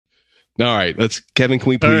All right, Kevin, can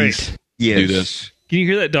we please do this? Can you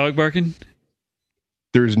hear that dog barking?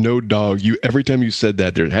 There's no dog. Every time you said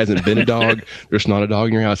that, there hasn't been a dog. There's not a dog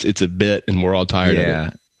in your house. It's a bit, and we're all tired of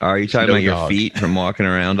it. Are you talking about your feet from walking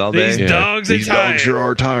around all day? These dogs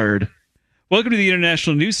are tired. Welcome to the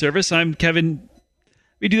International News Service. I'm Kevin.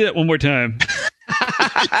 Let me do that one more time.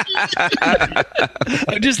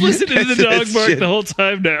 I'm just listening to the dog bark the whole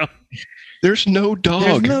time now. There's no dog.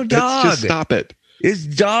 There's no dog. Let's just stop it. His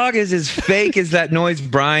dog is as fake as that noise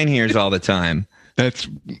Brian hears all the time. That's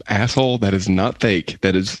asshole. That is not fake.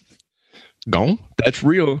 That is gone. That's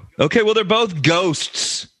real. Okay, well, they're both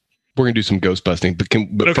ghosts. We're going to do some ghost busting.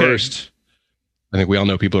 But first, I think we all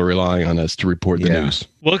know people are relying on us to report the news.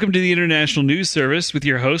 Welcome to the International News Service with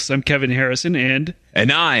your hosts. I'm Kevin Harrison and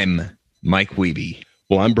I'm Mike Wiebe.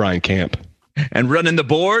 Well, I'm Brian Camp. And running the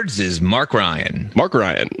boards is Mark Ryan. Mark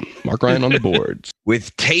Ryan on the boards.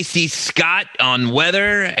 With Tacey Scott on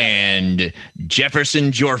weather and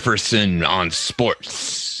Jefferson Jorferson on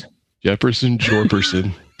sports. Jefferson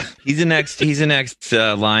Jorferson. He's an ex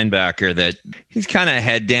linebacker that he's kind of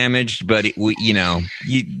head damaged, but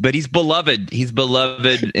but he's beloved. He's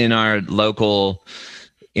beloved in our local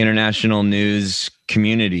international news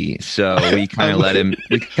community. So we kind of let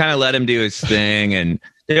him do his thing, and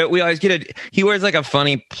we always he wears like a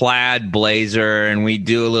funny plaid blazer, and we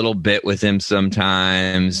do a little bit with him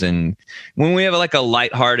sometimes. And when we have like a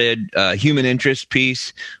lighthearted human interest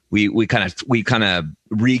piece, we kind of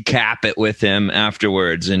recap it with him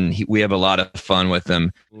afterwards, and we have a lot of fun with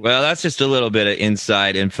him. Well, that's just a little bit of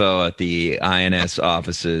inside info at the INS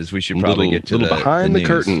offices. We should probably get to behind the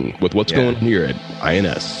curtain with what's going on here at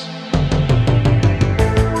INS.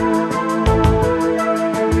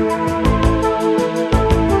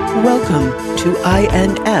 Welcome to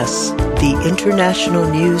INS, the International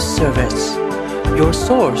News Service, your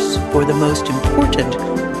source for the most important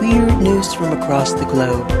weird news from across the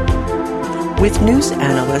globe. With news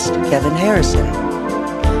analyst Kevin Harrison,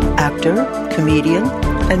 actor, comedian,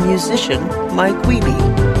 and musician Mike Wiebe,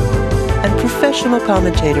 and professional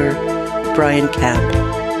commentator Brian Camp.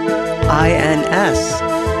 INS,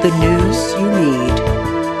 the news you need.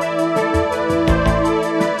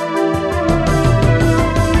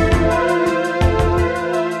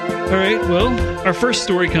 All right, well, our first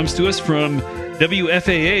story comes to us from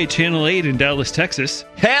WFAA Channel 8 in Dallas, Texas.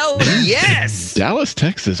 Hell yes! Dallas,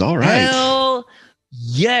 Texas, all right. Hell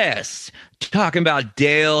yes! Talking about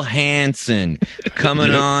Dale Hansen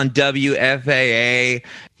coming on WFAA.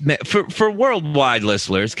 For worldwide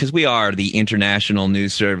listeners, because we are the International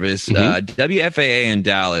News Service, WFAA in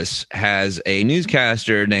Dallas has a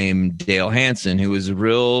newscaster named Dale Hansen, who is a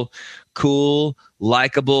real cool,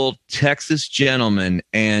 likable Texas gentleman,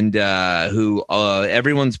 and who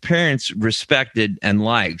everyone's parents respected and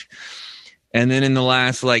liked. And then in the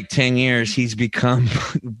last 10 years, he's become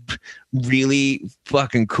really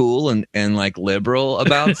fucking cool and like liberal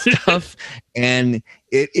about stuff. And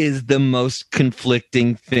it is the most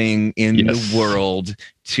conflicting thing in the world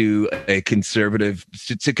to a conservative,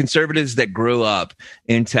 to conservatives that grew up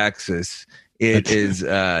in Texas. It is,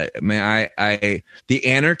 the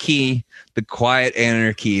anarchy, the quiet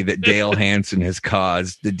anarchy that Dale Hansen has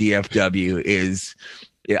caused the DFW is,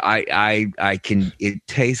 it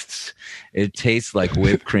tastes like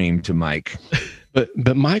whipped cream to Mike.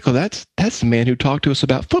 But Michael, that's the man who talked to us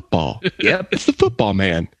about football. Yep. It's the football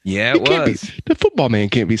man. Yeah, it was. The football man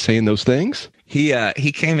can't be saying those things. He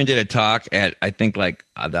came and did a talk at, I think,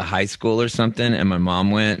 the high school or something, and my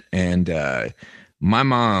mom went, and my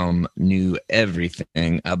mom knew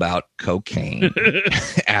everything about cocaine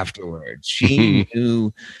afterwards. She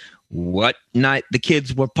knew what night the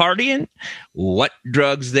kids were partying, what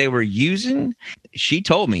drugs they were using. She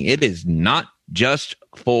told me it is not just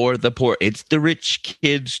for the poor. It's the rich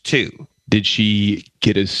kids too. Did she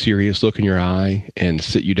get a serious look in your eye and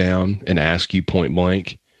sit you down and ask you point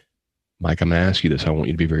blank, Mike, I'm going to ask you this. I want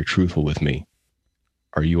you to be very truthful with me.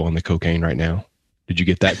 Are you on the cocaine right now? Did you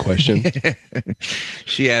get that question?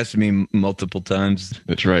 She asked me multiple times.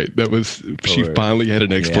 That's right. She finally had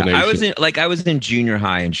an explanation. Yeah, I was in junior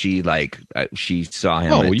high, and she saw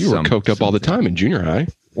him. Oh, well, you were coked up all the time in junior high.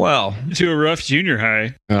 Well, to a rough junior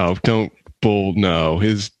high. Oh, don't bull. No,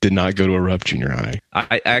 his did not go to a rough junior high.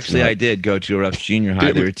 I did go to a rough junior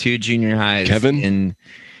high. There were two junior highs. Kevin?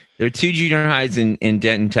 There were two junior highs in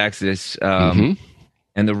Denton, Texas. And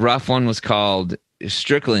the rough one was called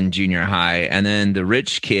Strickland Junior High, and then the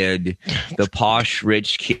rich kid, the posh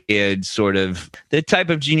rich kid, sort of the type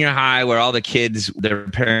of junior high where all the kids, their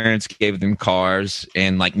parents gave them cars,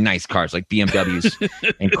 and like nice cars like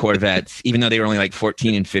BMWs and Corvettes, even though they were only like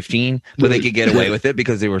 14 and 15, but they could get away with it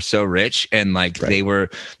because they were so rich, and like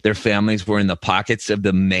their families were in the pockets of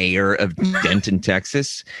the mayor of Denton,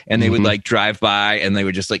 Texas, and they would like drive by and they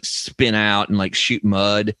would just like spin out and like shoot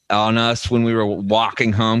mud on us when we were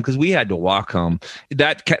walking home, because we had to walk home.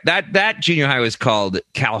 That junior high was called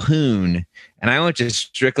Calhoun, and I went to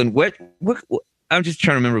Strickland. What I'm just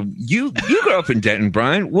trying to remember. You grew up in Denton,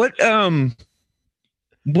 Brian. What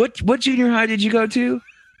junior high did you go to?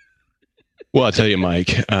 Well, I'll tell you,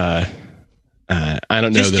 Mike. I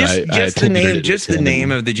don't know the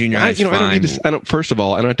name of the junior high. First of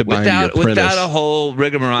all, I don't have to buy your premise without a whole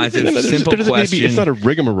rigmarole. It's a simple question. It's not a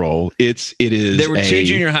rigmarole. It is. There were two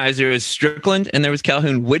junior highs. There was Strickland and there was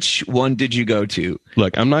Calhoun. Which one did you go to?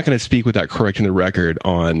 Look, I'm not going to speak without correcting the record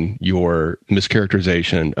on your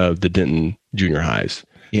mischaracterization of the Denton junior highs.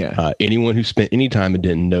 Yeah. Anyone who spent any time in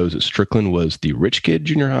Denton knows that Strickland was the rich kid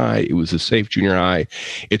junior high. It was a safe junior high.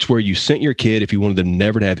 It's where you sent your kid if you wanted them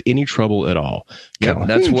never to have any trouble at all. Yeah,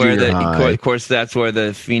 that's where of course, that's where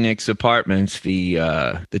the Phoenix Apartments, the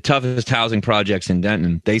toughest housing projects in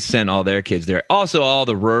Denton, they sent all their kids there. Also, all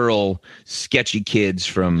the rural sketchy kids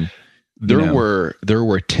from. There were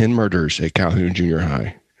 10 murders at Calhoun Junior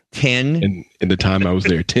High. 10 in the time I was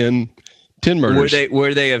there. 10 murders.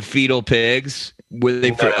 Were they of fetal pigs? Were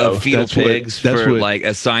they of fetal pigs for like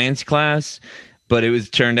a science class? But it was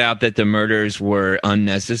turned out that the murders were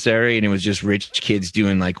unnecessary, and it was just rich kids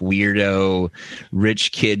doing like weirdo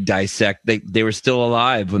rich kid dissect. They were still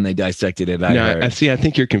alive when they dissected it. I see. I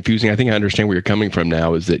think you're confusing. I think I understand where you're coming from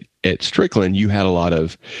now. Is that at Strickland you had a lot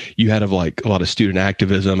of student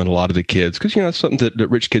activism, and a lot of the kids, because it's something that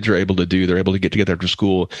rich kids are able to do. They're able to get together after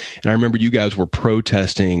school. And I remember you guys were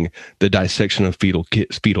protesting the dissection of fetal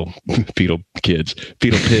pigs.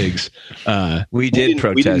 We did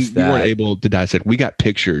protest that. We weren't able to dissect. We got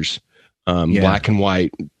pictures, black and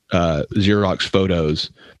white Xerox photos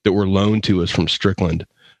that were loaned to us from Strickland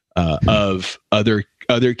of other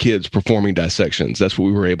kids performing dissections. That's what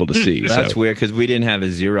we were able to see. That's weird, because we didn't have a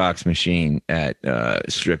Xerox machine at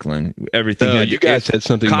Strickland. Everything you guys had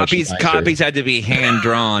something. Copies had to be hand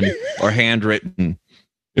drawn or handwritten.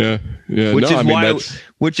 Yeah.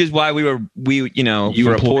 Which is why we for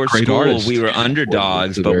a poor school, artists. we were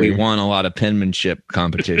underdogs, but we won a lot of penmanship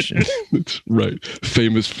competitions. That's right.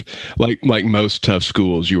 Famous, like most tough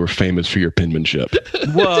schools, you were famous for your penmanship.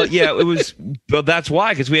 Well, yeah, it was. Well, that's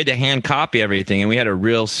why, because we had to hand copy everything, and we had a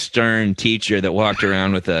real stern teacher that walked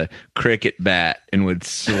around with a cricket bat and would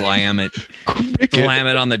slam it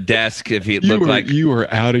on the desk if it looked like you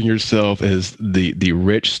were outing yourself as the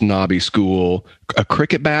rich snobby school. A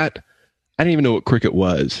cricket bat? I didn't even know what cricket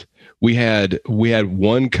was. We had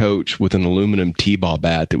one coach with an aluminum t-ball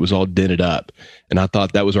bat that was all dented up, and I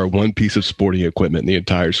thought that was our one piece of sporting equipment in the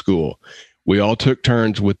entire school. We all took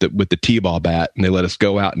turns with the t-ball bat, and they let us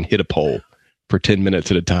go out and hit a pole for 10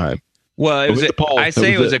 minutes at a time. Well, it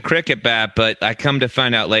was a cricket bat, but I come to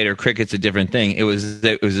find out later, cricket's a different thing. It was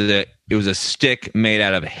a stick made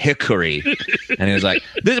out of hickory, and he was like,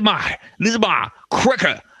 "This is my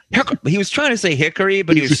cricket." He was trying to say hickory,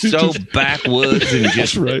 but he was so backwoods and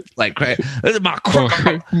just like, "This is my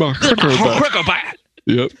cricket bat.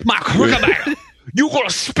 Yep, my cricket bat. You gonna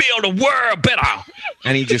spill the world better."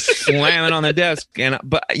 And he just slammed it on the desk.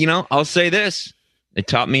 But I'll say this. It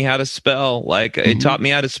taught me how to spell. It taught me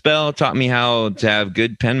how to spell. It taught me how to have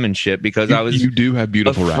good penmanship, because you do have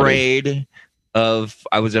beautiful writing.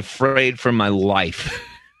 I was afraid for my life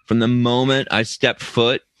from the moment I stepped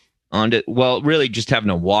foot onto. Well, really, just having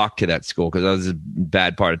to walk to that school, because I was a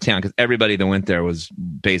bad part of town. Because everybody that went there was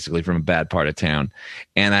basically from a bad part of town,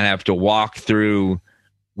 and I'd have to walk through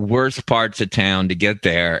worst parts of town to get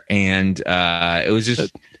there. And it was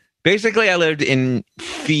just basically I lived in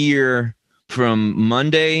fear. From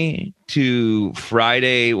Monday to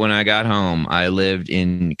Friday when I got home, I lived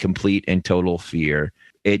in complete and total fear.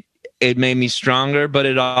 It made me stronger, but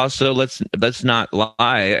it also, let's not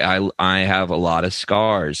lie, I have a lot of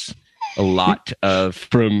scars, a lot of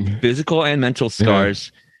from physical and mental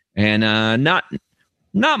scars, and not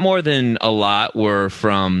more than a lot were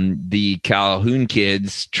from the Calhoun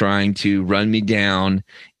kids trying to run me down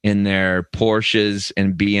in their Porsches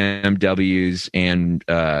and BMWs and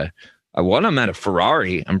one of them had a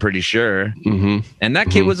Ferrari, I'm pretty sure. Mm-hmm. And that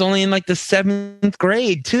kid was only in like the 7th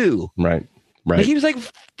grade too. Right. Like he was like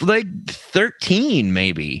 13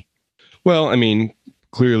 maybe. Well, I mean,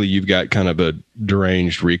 clearly you've got kind of a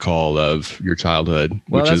deranged recall of your childhood,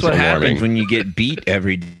 Well, which that's is what alarming. happens when you get beat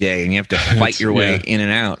every day and you have to fight your way in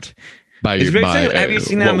and out. Have Have you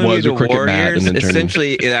seen that movie, The Warriors?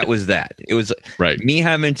 Essentially, that was that. It was me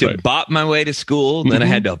having to bop my way to school, then I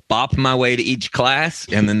had to bop my way to each class,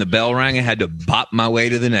 and then the bell rang, I had to bop my way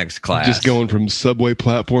to the next class. Just going from subway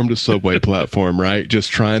platform to subway platform, right?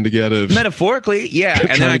 Just trying to get a... Metaphorically, yeah.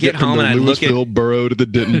 And then I get home and I'd look at... borough to the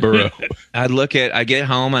Denton borough. I get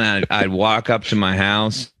home and I'd walk up to my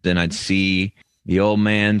house, then I'd see the old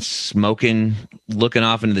man smoking, looking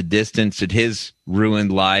off into the distance at his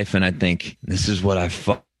ruined life, and I think, this is what I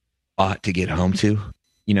fought to get home to.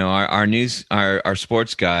 You know, our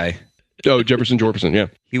sports guy. Oh, Jefferson Jorgensen, yeah.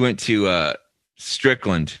 He went to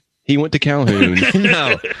Strickland. He went to Calhoun.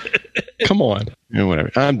 No, come on. Yeah,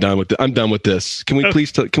 whatever. I'm done with this. Can we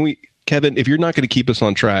please? Kevin, if you're not going to keep us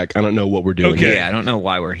on track, I don't know what we're doing. Okay, here. I don't know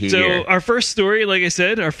why we're here. So our first story, like I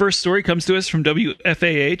said, comes to us from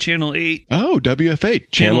WFAA Channel 8. Oh, WFA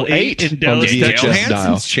Channel 8 in Dallas, on the Dale VHS dial.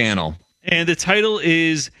 Hanson's channel. And the title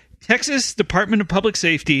is Texas Department of Public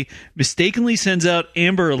Safety mistakenly sends out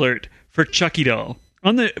Amber Alert for Chucky doll.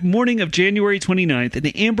 On the morning of January 29th, an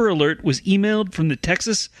Amber Alert was emailed from the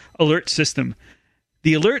Texas Alert System.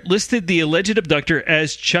 The alert listed the alleged abductor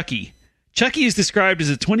as Chucky. Chucky is described as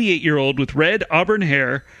a 28-year-old with red auburn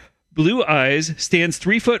hair, blue eyes, stands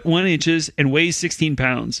 3 foot 1 inches, and weighs 16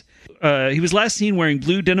 pounds. He was last seen wearing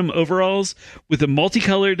blue denim overalls with a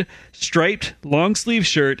multicolored, striped, long-sleeve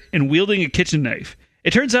shirt and wielding a kitchen knife.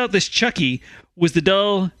 It turns out this Chucky was the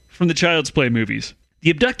doll from the Child's Play movies.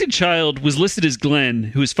 The abducted child was listed as Glenn,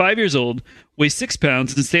 who is 5 years old, weighs 6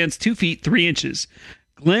 pounds, and stands 2 feet 3 inches.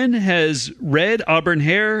 Glenn has red auburn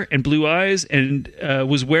hair and blue eyes and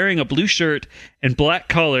was wearing a blue shirt and black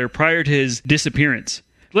collar prior to his disappearance.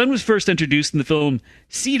 Glenn was first introduced in the film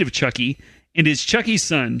Seed of Chucky and is Chucky's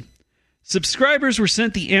son. Subscribers were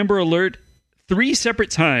sent the Amber Alert 3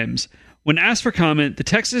 separate times. When asked for comment, the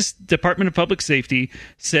Texas Department of Public Safety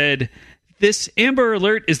said, "This Amber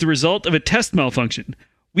Alert is the result of a test malfunction.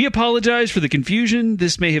 We apologize for the confusion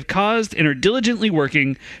this may have caused and are diligently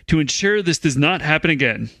working to ensure this does not happen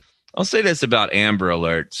again." I'll say this about Amber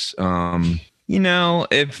Alerts. You know,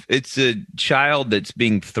 if it's a child that's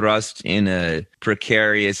being thrust in a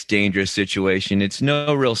precarious, dangerous situation, it's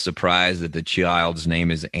no real surprise that the child's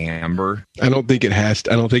name is Amber. I don't think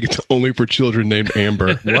it's only for children named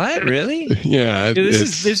Amber. What? Really? Yeah.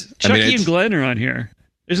 There's Chucky and Glenn are on here.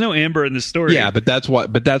 There's no Amber in the story. Yeah, but that's why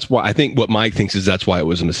I think what Mike thinks is that's why it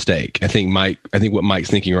was a mistake. I think what Mike's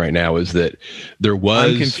thinking right now is that there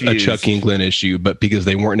was a Chucky and Glenn issue, but because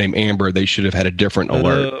they weren't named Amber, they should have had a different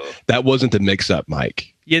alert. That wasn't the mix-up,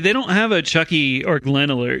 Mike. Yeah, they don't have a Chucky or Glenn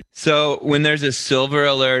alert. So when there's a silver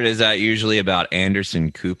alert, is that usually about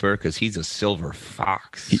Anderson Cooper? Because he's a silver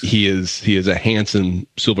fox. He is a handsome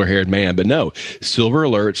silver-haired man, but no, silver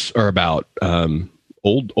alerts are about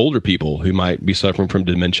older people who might be suffering from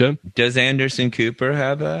dementia. Does Anderson Cooper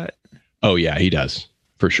have that? Oh yeah, he does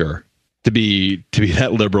for sure. To be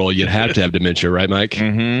that liberal, you'd have to have dementia, right, Mike?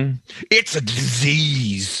 Mm-hmm. It's a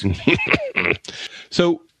disease.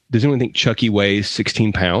 So, does anyone think Chucky weighs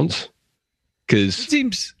 16 pounds? Because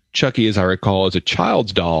Chucky, as I recall, is a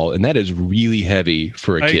child's doll, and that is really heavy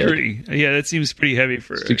for a kid. I agree. Yeah, that seems pretty heavy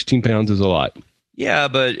for 16 pounds is a lot. Yeah,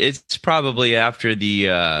 but it's probably after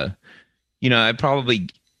the.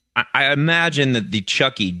 I imagine that the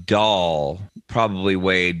Chucky doll probably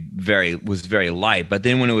was very light, but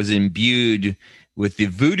then when it was imbued with the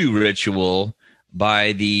voodoo ritual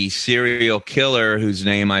by the serial killer whose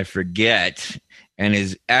name I forget, and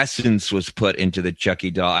his essence was put into the Chucky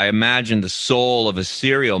doll, I imagine the soul of a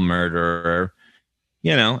serial murderer,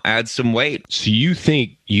 adds some weight. So you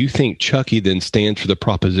think Chucky then stands for the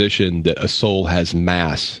proposition that a soul has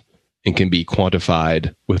mass and can be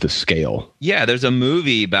quantified with a scale? Yeah, there's a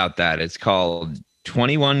movie about that. It's called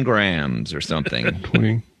 21 Grams or something.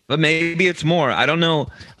 20. But maybe it's more. I don't know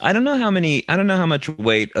how much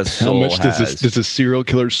weight a soul has. How much does a serial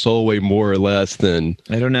killer's soul weigh, more or less than?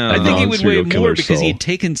 I don't know. I think he would weigh more because soul. he'd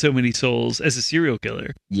taken so many souls as a serial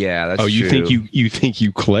killer. Yeah, that's true. You think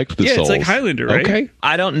you collect the souls? Yeah, it's like Highlander, right? Okay.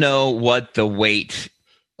 I don't know what the weight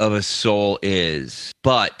of a soul is,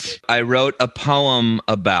 but I wrote a poem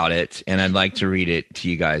about it, and I'd like to read it to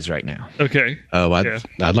you guys right now. Okay. Oh,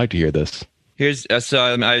 I'd like to hear this. Here's so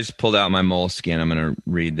I just pulled out my moleskin. I'm going to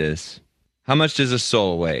read this. How Much Does a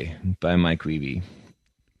Soul Weigh? By Mike Wiebe.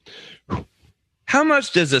 How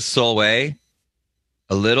much does a soul weigh?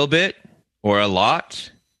 A little bit or a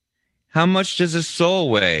lot? How much does a soul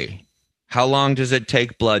weigh? How long does it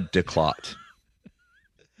take blood to clot?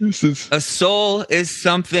 A soul is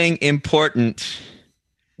something important.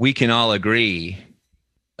 we can all agree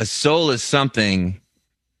a soul is something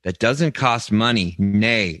that doesn't cost money.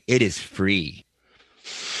 Nay, it is free.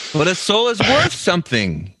 But a soul is worth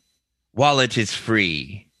something while it is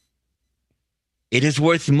free. It is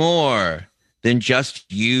worth more than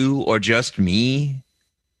just you or just me.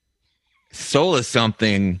 Soul is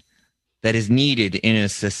something that is needed in a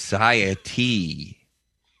society.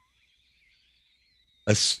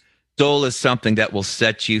 A soul is something that will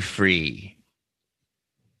set you free.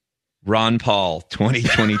 Ron Paul,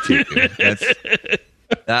 2022.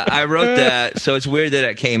 I wrote that, so it's weird that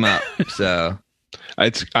it came up. So I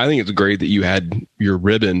think it's great that you had your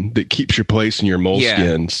ribbon that keeps your place in your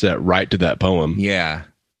moleskin set right to that poem. Yeah.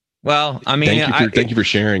 Well, I mean, thank you for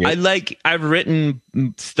sharing it. I've written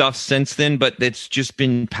stuff since then, but it's just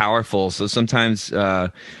been powerful. So sometimes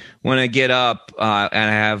when I get up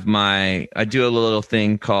and I do a little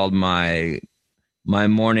thing called my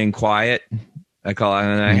morning quiet. I call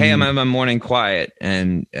it, hey, I'm at my morning quiet,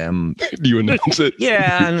 and do you announce it?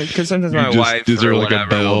 Yeah, because sometimes my wife is there or like whatever a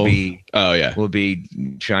bell? will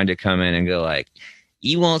be trying to come in and go like,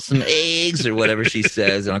 you want some eggs or whatever she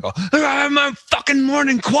says, and I go, I'm my fucking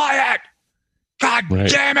morning quiet. God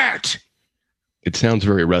damn it! It sounds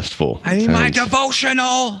very restful. I need my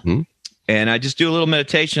devotional. Hmm? And I just do a little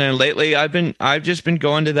meditation. And lately, I've just been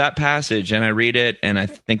going to that passage, and I read it, and I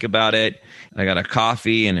think about it. I got a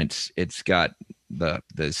coffee, and it's got the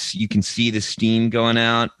you can see the steam going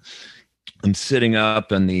out. I'm sitting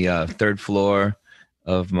up on the third floor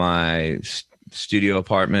of my studio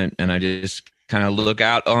apartment, and I just kind of look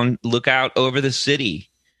out over the city,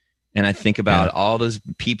 and I think about all those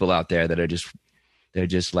people out there that are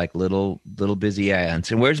just like little busy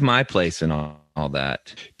ants. And where's my place in all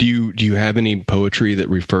that? Do you have any poetry that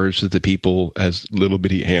refers to the people as little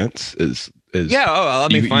bitty ants?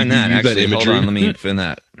 Let me find that. Actually, hold on, let me find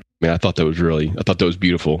that. Man, I thought that was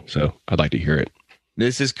beautiful. So I'd like to hear it.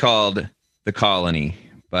 This is called "The Colony"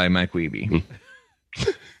 by Mike Wiebe.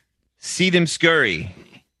 See them scurry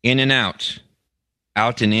in and out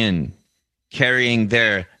and in, carrying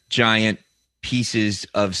their giant pieces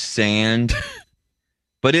of sand.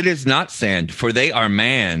 But it is not sand, for they are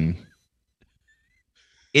man.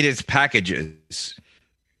 It is packages.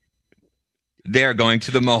 They are going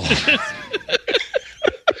to the mall.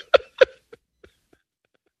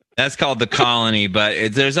 That's called The Colony,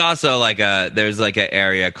 but there's also like an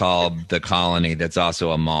area called The Colony that's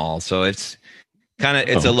also a mall. So it's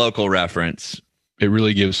a local reference. It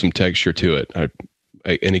really gives some texture to it.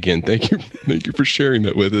 And again, thank you for sharing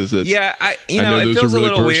that with us. It feels a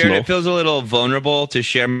little weird. It feels a little vulnerable to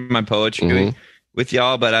share my poetry with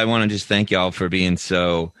y'all, but I want to just thank y'all for being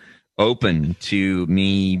so open to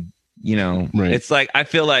me. It's like I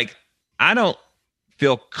feel like I don't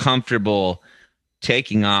feel comfortable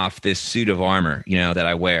taking off this suit of armor, that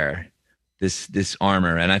I wear, this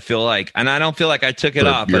armor, and I don't feel like I took it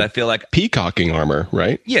off, but I feel like peacocking armor,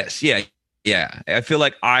 right? Yes, yeah. Yeah, I feel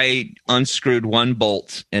like I unscrewed one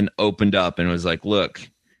bolt and opened up and was like, look,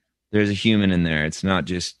 there's a human in there. It's not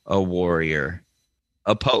just a warrior,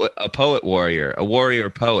 a poet warrior, a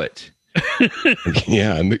warrior poet.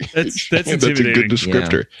 Yeah, that's a good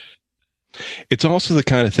descriptor. Yeah. It's also the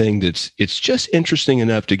kind of thing it's just interesting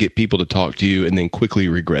enough to get people to talk to you and then quickly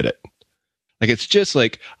regret it. Like, it's just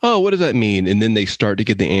like, oh, what does that mean? And then they start to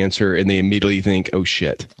get the answer and they immediately think, oh,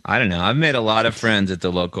 shit. I don't know. I've made a lot of friends at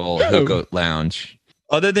the local hookah lounge.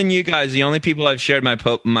 Other than you guys, the only people I've shared my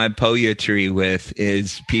poetry with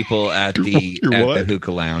is people at the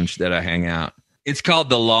hookah lounge that I hang out. It's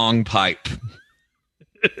called the Long Pipe.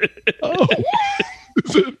 Oh,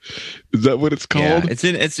 is that what it's called? Yeah,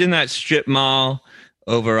 it's in that strip mall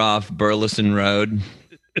over off Burleson Road.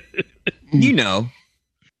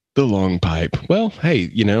 The Long Pipe. Well,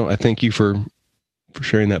 hey, I thank you for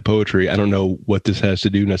sharing that poetry. I don't know what this has to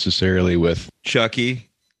do necessarily with Chucky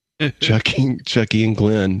and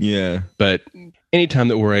Glenn. Yeah. But anytime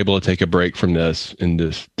that we're able to take a break from this in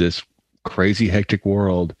this crazy, hectic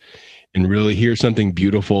world and really hear something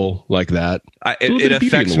beautiful like that, it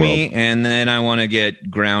affects me, and then I want to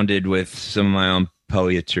get grounded with some of my own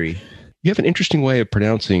poetry. You have an interesting way of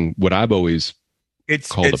pronouncing what I've always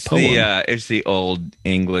called a poem. It's the old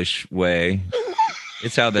English way.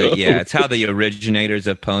 It's how the originators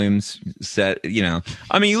of poems said.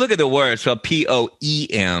 I mean, you look at the word, so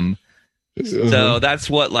poem. So that's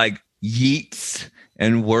what like Yeats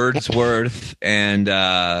and Wordsworth and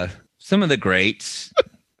some of the greats.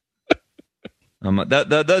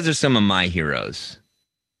 Those are some of my heroes.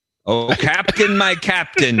 Oh, Captain, my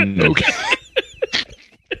Captain. Okay.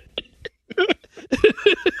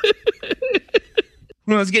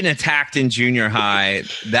 when I was getting attacked in junior high,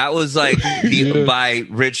 that was like by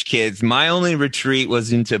rich kids. My only retreat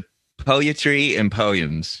was into poetry and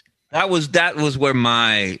poems. That was where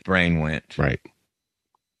my brain went. Right.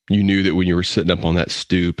 You knew that when you were sitting up on that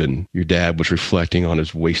stoop and your dad was reflecting on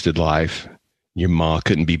his wasted life, your ma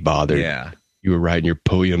couldn't be bothered. Yeah. You were writing your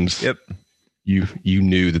poems. Yep. You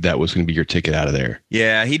knew that was going to be your ticket out of there.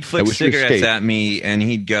 Yeah, he'd flick cigarettes at me, and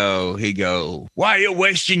he'd go, "Why are you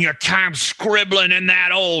wasting your time scribbling on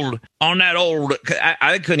that old?"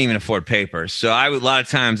 I couldn't even afford paper, so a lot of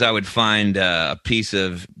times I would find a piece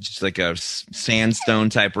of just like a sandstone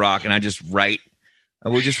type rock, and I would just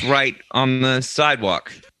write on the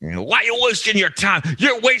sidewalk. You know, why are you wasting your time?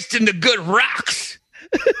 You're wasting the good rocks.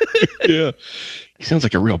 Yeah, he sounds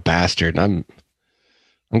like a real bastard.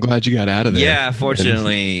 I'm glad you got out of there. Yeah,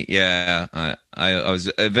 fortunately, yeah. I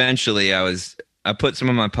put some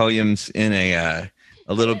of my poems in a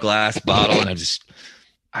little glass bottle, and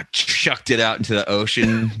I chucked it out into the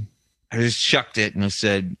ocean. I just chucked it, and I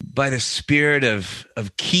said, "By the spirit of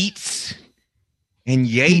Keats and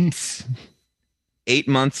Yeats." 8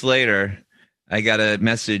 months later, I got a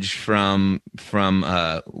message from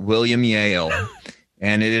William Yale,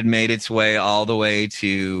 and it had made its way all the way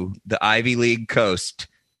to the Ivy League coast.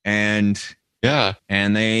 And they,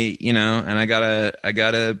 and I got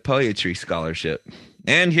a poetry scholarship,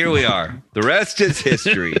 and here we are. The rest is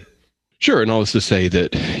history. Sure, and all this to say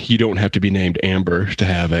that you don't have to be named Amber to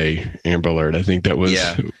have a Amber Alert. I think that was.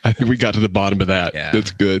 Yeah. I think we got to the bottom of that. Yeah. That's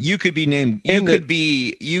good. You could be named. You could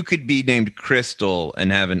be named Crystal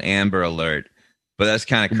and have an Amber Alert, but that's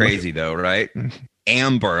kind of crazy, though, right?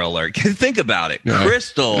 Amber Alert. Think about it,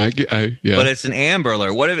 Crystal. Yeah. But it's an Amber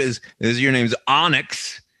Alert. What if is your name's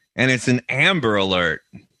Onyx? And it's an Amber Alert.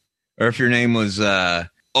 Or if your name was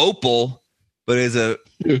Opal, but is a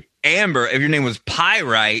Amber. If your name was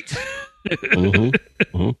Pyrite.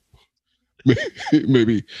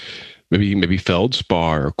 Maybe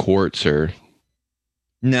feldspar or quartz or.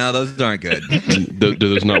 No, those aren't good. Do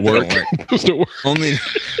those not work? Those don't work. Only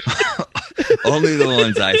the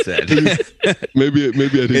ones I said. maybe I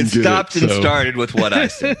didn't. It stopped and started with what I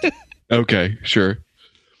said. Okay, sure.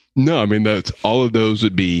 No, I mean that's all of those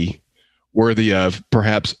would be worthy of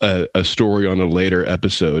perhaps a story on a later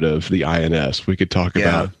episode of the INS. We could talk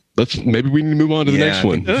about. Maybe we need to move on to the next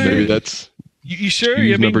one. Maybe that's. You sure?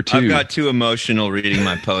 Number 2. I've got too emotional reading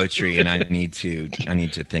my poetry, and I need to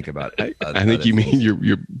think about it. I think you mean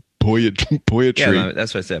your poetry. Yeah,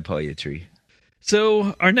 that's what I said. Poetry.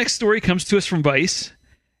 So our next story comes to us from Vice,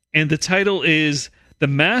 and the title is "The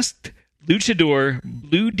Masked Luchador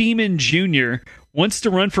Blue Demon Jr. wants to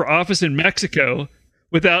run for office in Mexico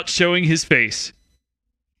without showing his face."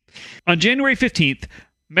 On January 15th,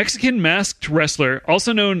 Mexican masked wrestler,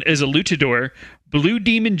 also known as a luchador, Blue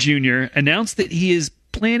Demon Jr., announced that he is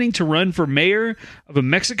planning to run for mayor of a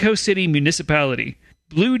Mexico City municipality.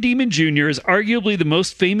 Blue Demon Jr. is arguably the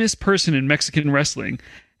most famous person in Mexican wrestling,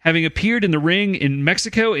 having appeared in the ring in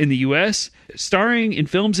Mexico and the U.S., starring in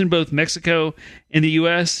films in both Mexico and the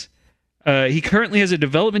U.S. He currently has a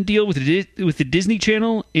development deal with the Disney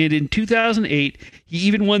Channel, and in 2008, he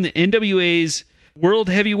even won the NWA's World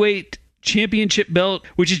Heavyweight Championship belt,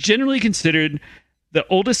 which is generally considered the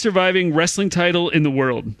oldest surviving wrestling title in the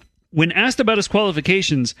world. When asked about his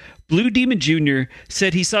qualifications, Blue Demon Jr.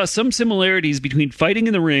 said he saw some similarities between fighting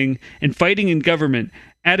in the ring and fighting in government,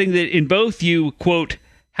 adding that in both you, quote,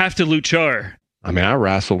 have to luchar. I mean, I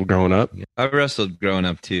wrestled growing up. I wrestled growing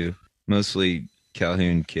up too, mostly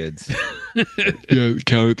Calhoun kids. Yeah,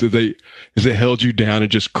 Calhoun, they held you down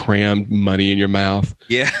and just crammed money in your mouth.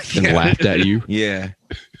 Yeah, and laughed at you. Yeah.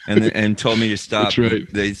 And told me to stop. That's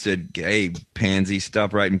right. They said, "Hey, pansy,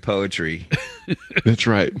 stop writing poetry." That's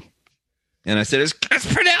right. And I said, "It's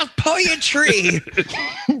pronounced poetry."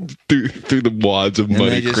 through the wads of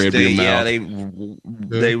money crammed in your mouth.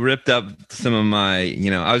 Yeah, they ripped up some of my.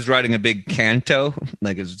 I was writing a big canto,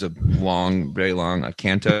 like it was a long, very long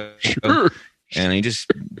canto. Sure. And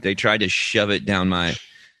they tried to shove it down my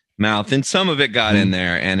mouth, and some of it got in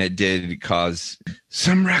there, and it did cause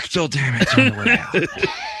some rectal damage on the way out.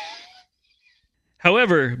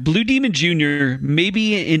 However, Blue Demon Jr. may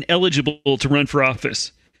be ineligible to run for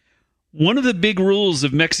office. One of the big rules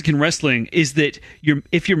of Mexican wrestling is that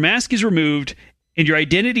if your mask is removed and your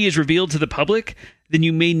identity is revealed to the public, then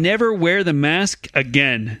you may never wear the mask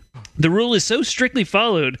again. The rule is so strictly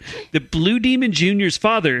followed that Blue Demon Jr.'s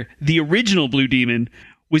father, the original Blue Demon,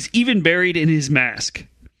 was even buried in his mask.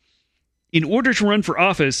 In order to run for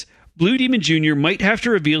office, Blue Demon Jr. might have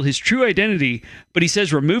to reveal his true identity, but he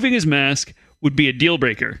says removing his mask would be a deal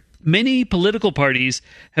breaker. Many political parties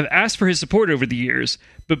have asked for his support over the years,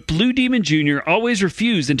 but Blue Demon Jr. always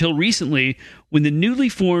refused until recently when the newly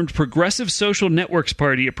formed Progressive Social Networks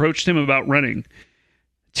Party approached him about running.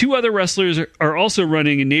 2 other wrestlers are also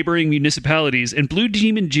running in neighboring municipalities, and Blue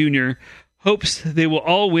Demon Jr. hopes they will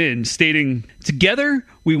all win, stating, "Together,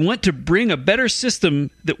 we want to bring a better system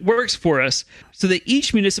that works for us so that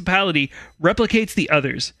each municipality replicates the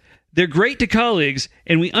others. They're great to colleagues,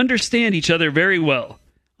 and we understand each other very well."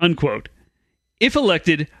 Unquote. If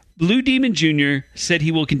elected, Blue Demon Jr. said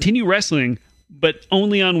he will continue wrestling, but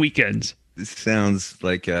only on weekends. This sounds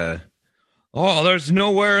like there's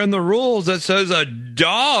nowhere in the rules that says a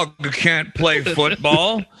dog can't play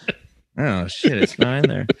football. Oh shit, it's not in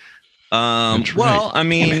there. Well, I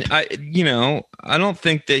mean, I don't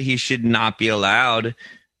think that he should not be allowed.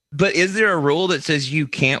 But is there a rule that says you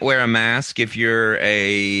can't wear a mask if you're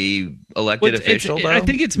a elected official? Though? I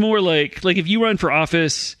think it's more like if you run for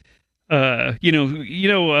office, how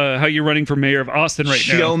you're running for mayor of Austin right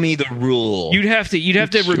now. Show me the rule. You'd have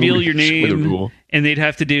to reveal your name, and they'd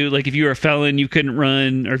have to do if you were a felon, you couldn't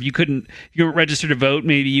run, or if you weren't registered to vote,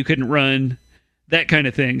 maybe you couldn't run, that kind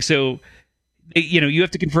of thing. So, you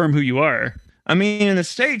have to confirm who you are. I mean, in the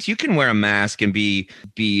States, you can wear a mask and be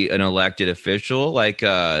an elected official.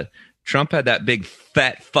 Trump had that big,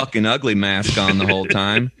 fat, fucking ugly mask on the whole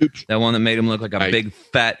time. That one that made him look like a big,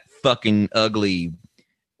 fat, fucking ugly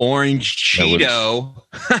orange Cheeto.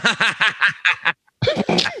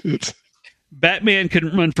 Batman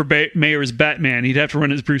couldn't run for mayor as Batman. He'd have to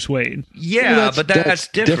run as Bruce Wayne. Yeah, but that's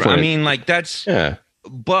different. I mean, that's... Yeah.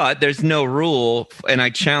 But there's no rule, and I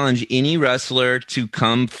challenge any wrestler to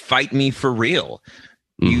come fight me for real.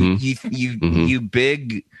 You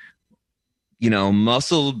big,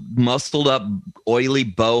 muscled up, oily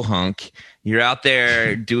bow hunk. You're out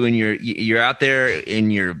there doing you're out there in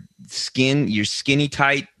your skinny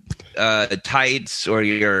tight tights or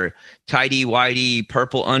your tighty whitey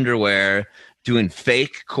purple underwear, doing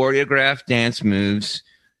fake choreographed dance moves.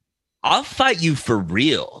 I'll fight you for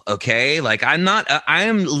real, okay? I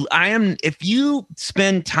am, if you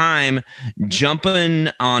spend time jumping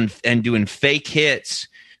on and doing fake hits,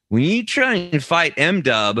 when you try and fight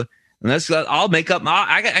M-Dub, I'll make up,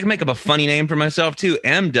 I can make up a funny name for myself too,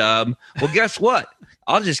 M-Dub. Well, guess what?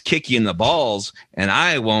 I'll just kick you in the balls, and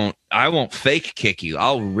I won't fake kick you.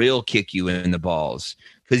 I'll real kick you in the balls.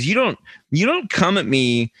 Because you don't come at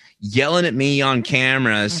me yelling at me on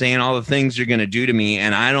camera saying all the things you're going to do to me,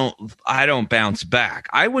 and I don't bounce back.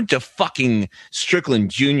 I went to fucking Strickland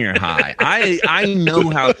Junior High. I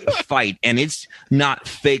know how to fight, and it's not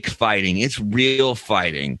fake fighting. It's real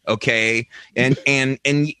fighting, okay? And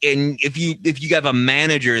if you have a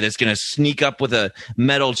manager that's going to sneak up with a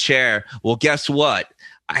metal chair, well, guess what?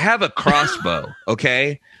 I have a crossbow,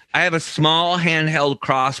 okay? I have a small handheld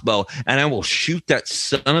crossbow, and I will shoot that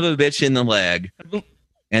son of a bitch in the leg.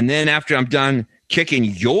 And then after I'm done kicking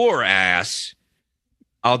your ass,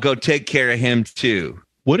 I'll go take care of him too.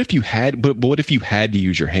 What if you had? But what if you had to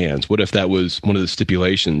use your hands? What if that was one of the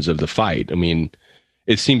stipulations of the fight? I mean,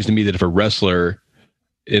 it seems to me that if a wrestler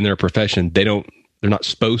in their profession, they're not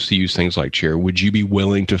supposed to use things like chair. Would you be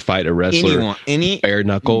willing to fight a wrestler? Bare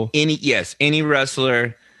knuckle? Any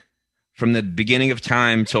wrestler. From the beginning of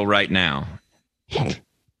time till right now.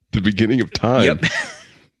 The beginning of time? Yep.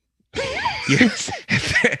 Yes.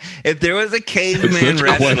 If there was a caveman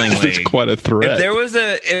wrestling league. It's quite a threat.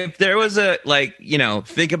 If there was a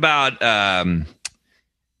think about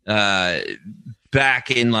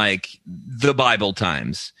back in the Bible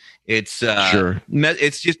times. It's sure.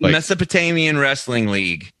 It's just Mesopotamian wrestling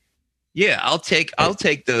league. Yeah, I'll take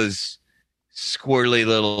those squirrely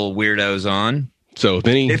little weirdos on. So if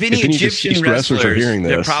any Egyptian wrestlers are hearing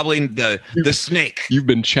this, they're probably the snake. You've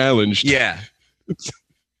been challenged. Yeah.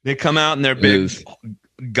 They come out in their big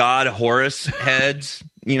god Horus heads,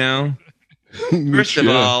 First of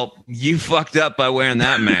all, you fucked up by wearing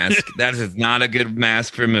that mask. That is not a good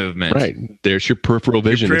mask for movement. Right. There's your peripheral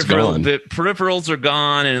vision. It's gone. The peripherals are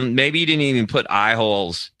gone, and maybe you didn't even put eye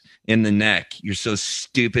holes in the neck. You're so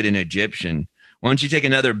stupid and Egyptian. Why don't you take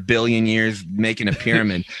another billion years making a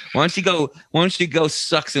pyramid? Why don't you go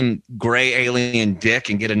suck some gray alien dick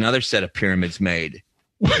and get another set of pyramids made?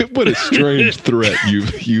 What a strange threat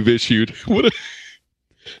you've issued. It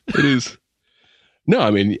is. No, I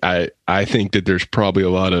mean, I think that there's probably a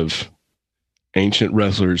lot of ancient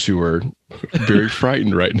wrestlers who are very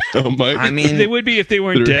frightened right now, Mike. I mean, they would be if they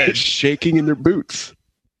weren't dead. Shaking in their boots.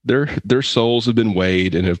 Their souls have been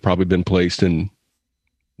weighed and have probably been placed in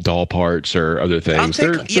doll parts or other things.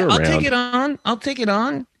 They're I'll take it on. I'll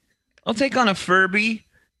take on a Furby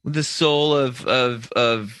the soul of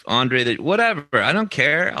Andre, that whatever. I don't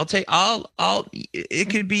care. It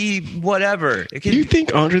could be whatever. It could Do you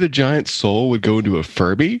think Andre the Giant's soul would go into a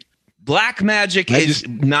Furby? Black magic is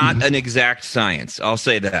not an exact science. I'll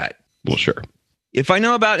say that. Well, sure. If I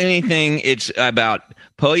know about anything, it's about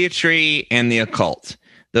poetry and the occult.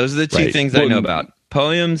 Those are the two things I know about.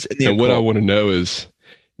 Poems and the occult. And what I want to know is,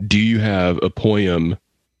 do you have a poem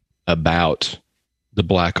about the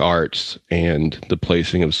black arts and the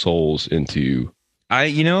placing of souls into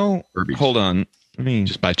Furbies? Hold on.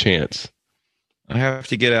 Just by chance. I have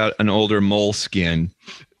to get out an older moleskin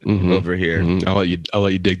over here. Mm-hmm. I'll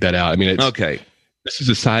let you dig that out. I mean, it's okay. This is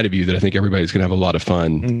a side of you that I think everybody's going to have a lot of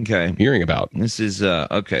fun hearing about. This is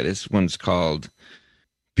okay. This one's called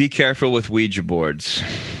 "Be Careful with Ouija Boards"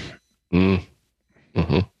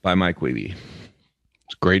 by Mike Wiebe.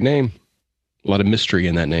 It's a great name. A lot of mystery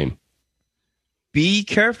in that name. Be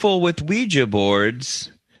careful with Ouija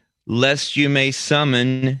boards, lest you may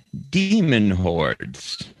summon demon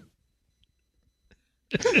hordes.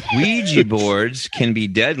 Ouija boards can be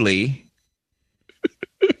deadly.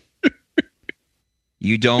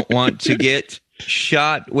 You don't want to get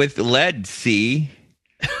shot with lead, see?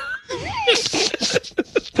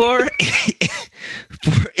 For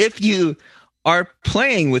if you are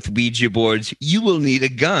playing with Ouija boards, you will need a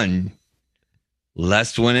gun.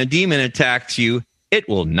 Lest when a demon attacks you, it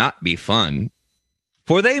will not be fun.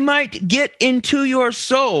 For they might get into your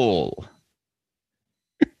soul.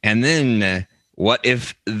 And then, what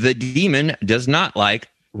if the demon does not like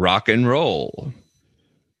rock and roll?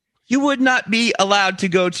 You would not be allowed to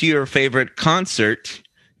go to your favorite concert.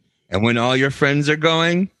 And when all your friends are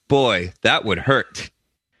going, boy, that would hurt.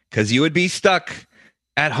 Because you would be stuck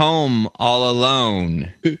at home all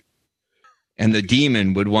alone. And the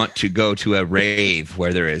demon would want to go to a rave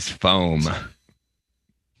where there is foam.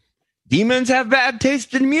 Demons have bad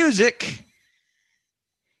taste in music.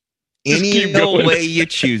 Any old way you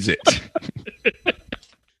choose it.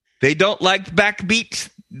 They don't like backbeats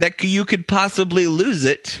that you could possibly lose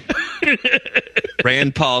it.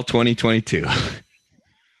 Rand Paul 2022.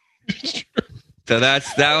 So that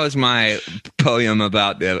was my poem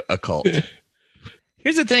about the occult.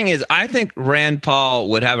 Here's the thing is, I think Rand Paul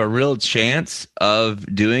would have a real chance of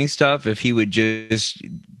doing stuff if he would just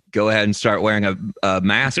go ahead and start wearing a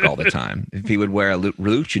mask all the time. If he would wear a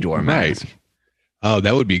luchador mask. Right. Oh,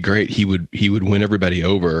 that would be great. He would win everybody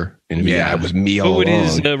over. And it was me all along. What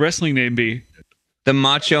would his wrestling name be? The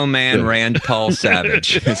Macho Man Rand Paul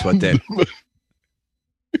Savage is what they...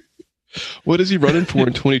 What is he running for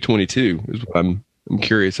in 2022? Is what I'm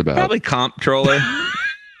curious about. Probably comptroller.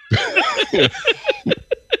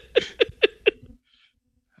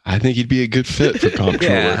 I think he'd be a good fit for comptroller.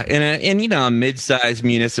 Yeah, in a mid-sized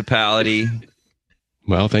municipality.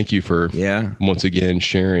 Well, thank you for once again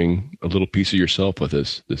sharing a little piece of yourself with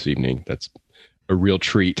us this evening. That's a real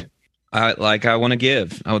treat. I want to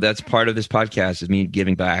give. Oh, that's part of this podcast is me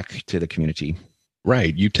giving back to the community.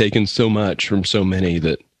 Right. You've taken so much from so many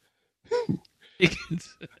that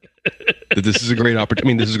this is a great opportunity. I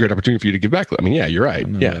mean, this is a great opportunity for you to give back. I mean, yeah, you're right. I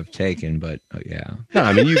don't know what I've taken, but yeah. No,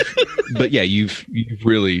 I mean, you've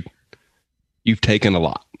really taken a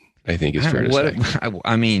lot. I think it's fair to say.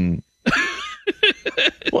 I mean,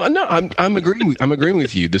 well, no, I'm agreeing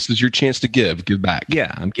with you. This is your chance to give back.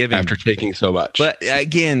 Yeah, I'm giving after taking so much. But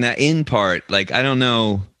again, that in part, like, I don't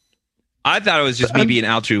know. I thought it was just me being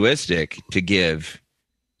altruistic to give.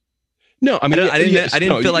 No, I mean, I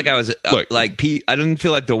didn't feel like I was I didn't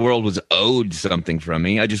feel like the world was owed something from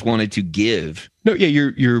me. I just wanted to give. No, yeah,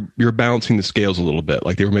 you're balancing the scales a little bit.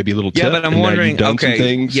 Like they were maybe a little tip, but I'm wondering. Okay,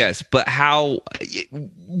 things. Yes, but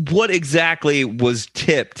what exactly was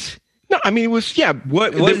tipped? No, I mean it was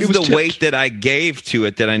What is the tipped. Weight that I gave to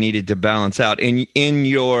it that I needed to balance out in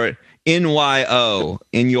your NYO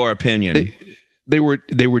in your opinion? They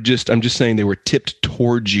were just, I'm just saying they were tipped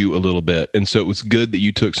towards you a little bit. And so it was good that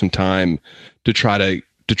you took some time to try to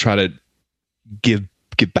give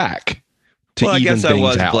back. Well, I guess I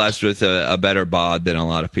was blessed with a better bod than a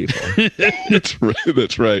lot of people.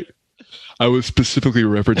 That's right. I was specifically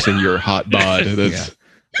referencing your hot bod. That's,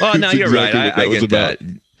 Well, no, you're exactly right. I get that.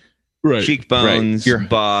 Right. Cheekbones, your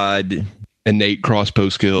bod. Innate crossbow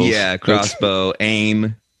skills. Yeah, crossbow,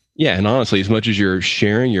 aim. Yeah, and honestly, as much as you're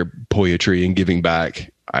sharing your poetry and giving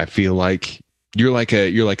back, I feel like you're like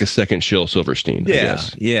a second Shel Silverstein. Yeah, I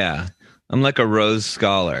guess. Yeah. I'm like a Rose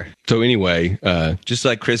Scholar. So anyway, just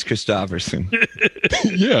like Chris Christopherson.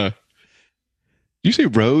 Yeah. You say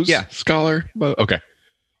Rose? Yeah. Scholar? Okay.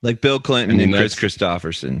 Like Bill Clinton and Chris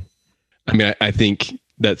Christopherson. I mean, I think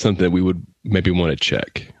that's something that we would maybe want to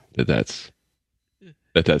check. That's.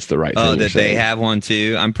 that's the right thing. Oh, you're that they saying. have one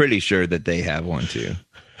too? I'm pretty sure that they have one too.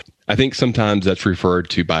 I think sometimes that's referred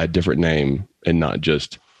to by a different name and not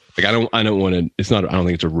just like I don't want to. It's not. I don't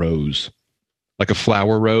think it's a rose, like a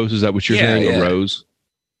flower rose. Is that what you're saying? Yeah. A rose.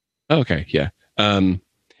 Okay, yeah.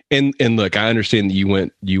 And look, I understand that you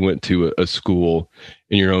went to a school,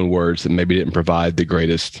 in your own words, that maybe didn't provide the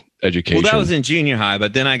greatest education. Well, that was in junior high,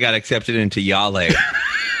 but then I got accepted into Yale.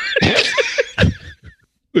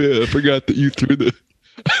 Yeah, I forgot that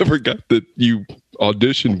you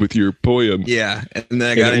auditioned with your poem. Yeah, and then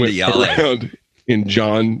I got into Yale. And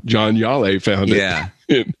John Yale found it. Yeah.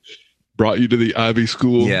 And brought you to the Ivy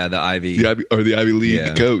School. Yeah, the Ivy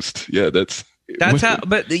League coast. Yeah, that's how.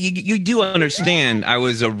 But you do understand. I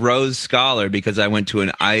was a Rhodes Scholar because I went to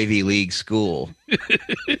an Ivy League school.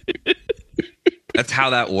 That's how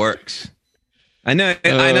that works. I know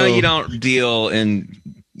you don't deal in.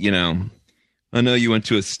 I know you went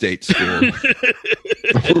to a state school.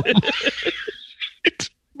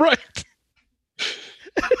 Right.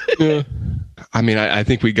 Yeah. I mean, I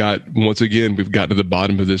think we've gotten to the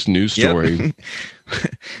bottom of this news story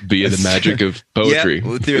via the magic of poetry.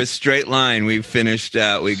 Yep. Through a straight line, we finished.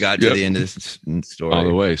 We got to the end of this story all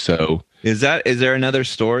the way. So, is there another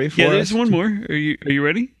story for us? Yeah, there's one more. Are you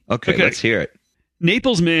ready? Okay, let's hear it.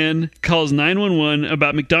 Naples man calls 911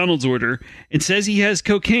 about McDonald's order and says he has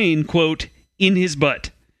cocaine, quote, in his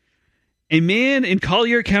butt. A man in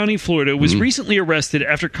Collier County, Florida, was recently arrested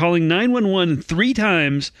after calling 911 3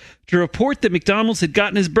 times to report that McDonald's had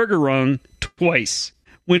gotten his burger wrong twice.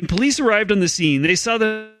 When police arrived on the scene, they saw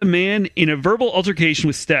the man in a verbal altercation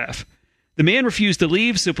with staff. The man refused to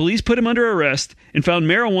leave, so police put him under arrest and found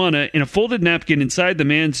marijuana in a folded napkin inside the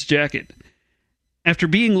man's jacket. After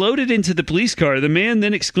being loaded into the police car, the man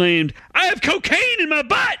then exclaimed, "I have cocaine in my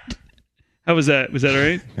butt!" How was that? Was that all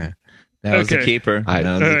right? That was the keeper.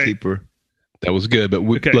 Keeper. That was good, but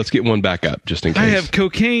let's get one back up just in case. I have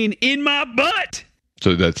cocaine in my butt.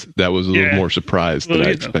 So that was a little more surprised than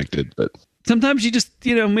I expected. But sometimes you just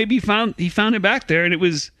maybe he found it back there, and it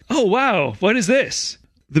was, oh wow, what is this?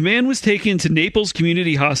 The man was taken to Naples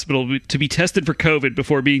Community Hospital to be tested for COVID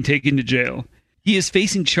before being taken to jail. He is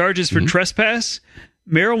facing charges for trespass,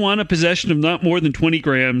 marijuana possession of not more than 20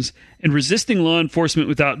 grams, and resisting law enforcement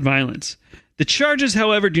without violence. The charges,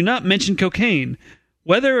 however, do not mention cocaine,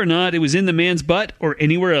 whether or not it was in the man's butt or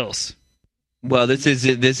anywhere else. Well, this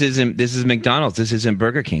is McDonald's. This isn't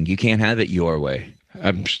Burger King. You can't have it your way.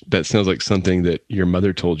 That sounds like something that your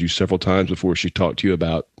mother told you several times before she talked to you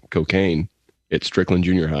about cocaine at Strickland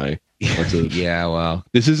Junior High. Yeah, well,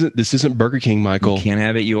 this isn't Burger King, Michael. You can't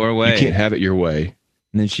have it your way. You can't have it your way.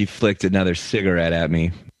 And then she flicked another cigarette at me.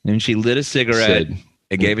 And she lit a cigarette.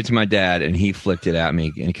 I gave it to my dad, and he flicked it at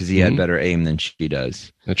me because he had better aim than she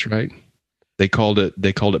does. That's right. They called it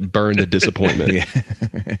burn the disappointment.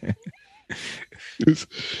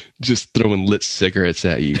 Just throwing lit cigarettes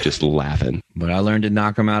at you, just laughing. But I learned to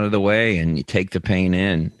knock them out of the way and you take the pain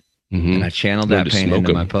in. And I channeled that pain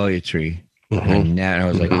into my poetry. And I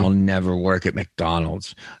was like, I'll never work at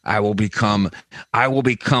McDonald's. I will become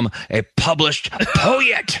a published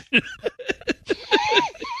poet.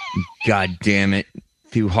 God damn it.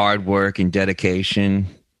 Through hard work and dedication,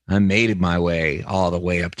 I made my way all the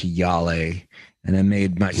way up to Yale. And I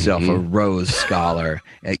made myself a Rhodes Scholar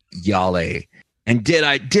at Yale. And did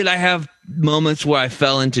I have moments where I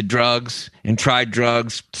fell into drugs and tried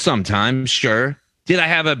drugs? Sometimes, sure. Did I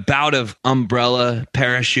have a bout of umbrella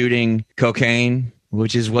parachuting cocaine,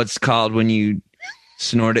 which is what's called when you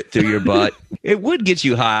snort it through your butt? It would get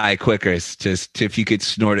you high quicker if you could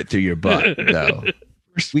snort it through your butt, though.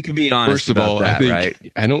 We can be honest about that,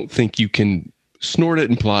 right? I don't think you can. Snort it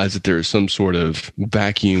implies that there is some sort of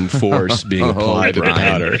vacuum force being applied to the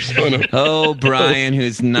powder. Oh, Brian,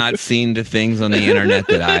 who's not seen the things on the internet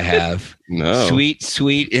that I have. No.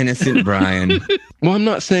 Sweet, innocent Brian. Well, I'm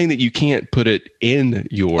not saying that you can't put it in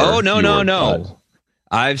your... Oh, no.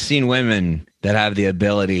 I've seen women that have the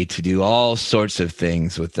ability to do all sorts of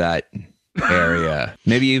things with that area.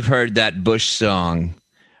 Maybe you've heard that Bush song.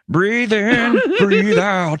 Breathe in, breathe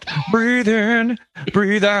out, breathe in,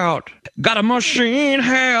 breathe out. Got a machine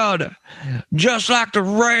head, just like the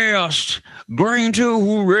rest. Green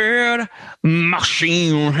to red,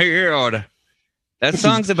 machine head. That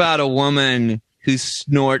song's about a woman who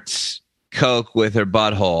snorts coke with her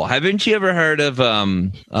butthole. Haven't you ever heard of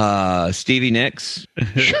Stevie Nicks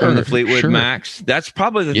from the Fleetwood Macs? That's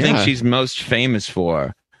probably the thing she's most famous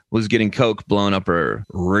for, was getting coke blown up her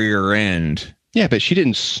rear end. Yeah, but she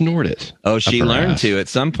didn't snort it. Oh, she up her learned ass. to at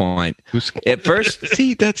some point. At first,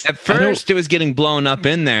 See, that's At first, it was getting blown up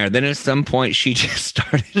in there. Then at some point, she just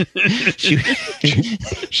started.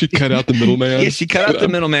 She cut out the middleman. Yeah, she cut out the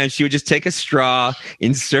middleman. She would just take a straw,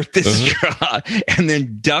 insert the straw, and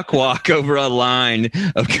then duck walk over a line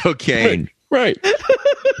of cocaine. Right.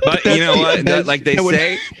 But you know what? Like they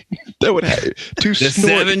say, that would have to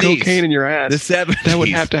snort 70s. Cocaine in your ass. The 70s. That would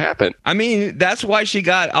have to happen. I mean, that's why she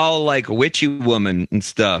got all like witchy woman and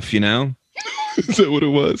stuff. You know? Is that what it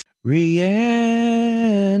was? Rhiannon.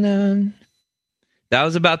 That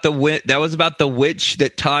was about the witch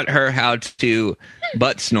that taught her how to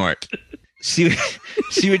butt snort. She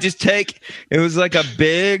would just take. It was like a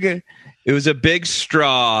big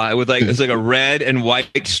straw with it was like a red and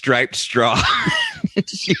white striped straw.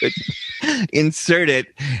 She would insert it,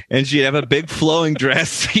 and she'd have a big flowing dress,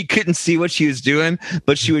 so you couldn't see what she was doing,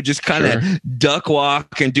 but she would just kind of duck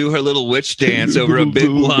walk and do her little witch dance over a big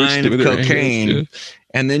line of cocaine. Hands, yeah.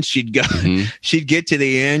 And then she'd go, she'd get to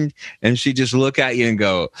the end, and she'd just look at you and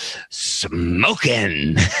go,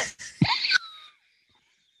 "Smoking."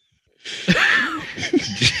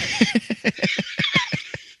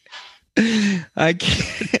 I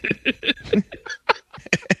can't.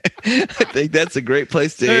 I think that's a great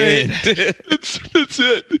place to end. That's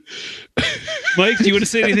it. Mike, do you want to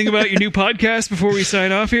say anything about your new podcast before we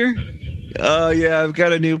sign off here? Oh, yeah. I've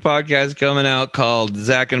got a new podcast coming out called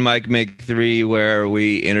Zach and Mike Make 3, where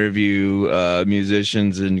we interview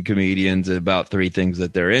musicians and comedians about 3 things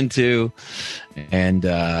that they're into. And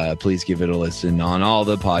please give it a listen on all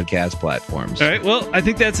the podcast platforms. All right. Well, I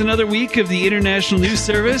think that's another week of the International News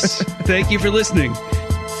Service. Thank you for listening.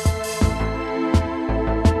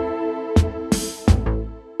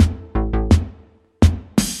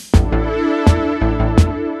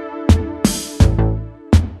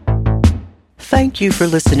 Thank you for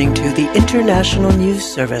listening to the International News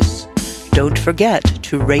Service. Don't forget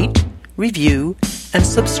to rate, review, and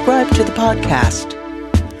subscribe to the podcast.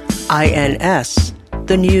 INS,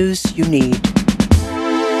 the news you need.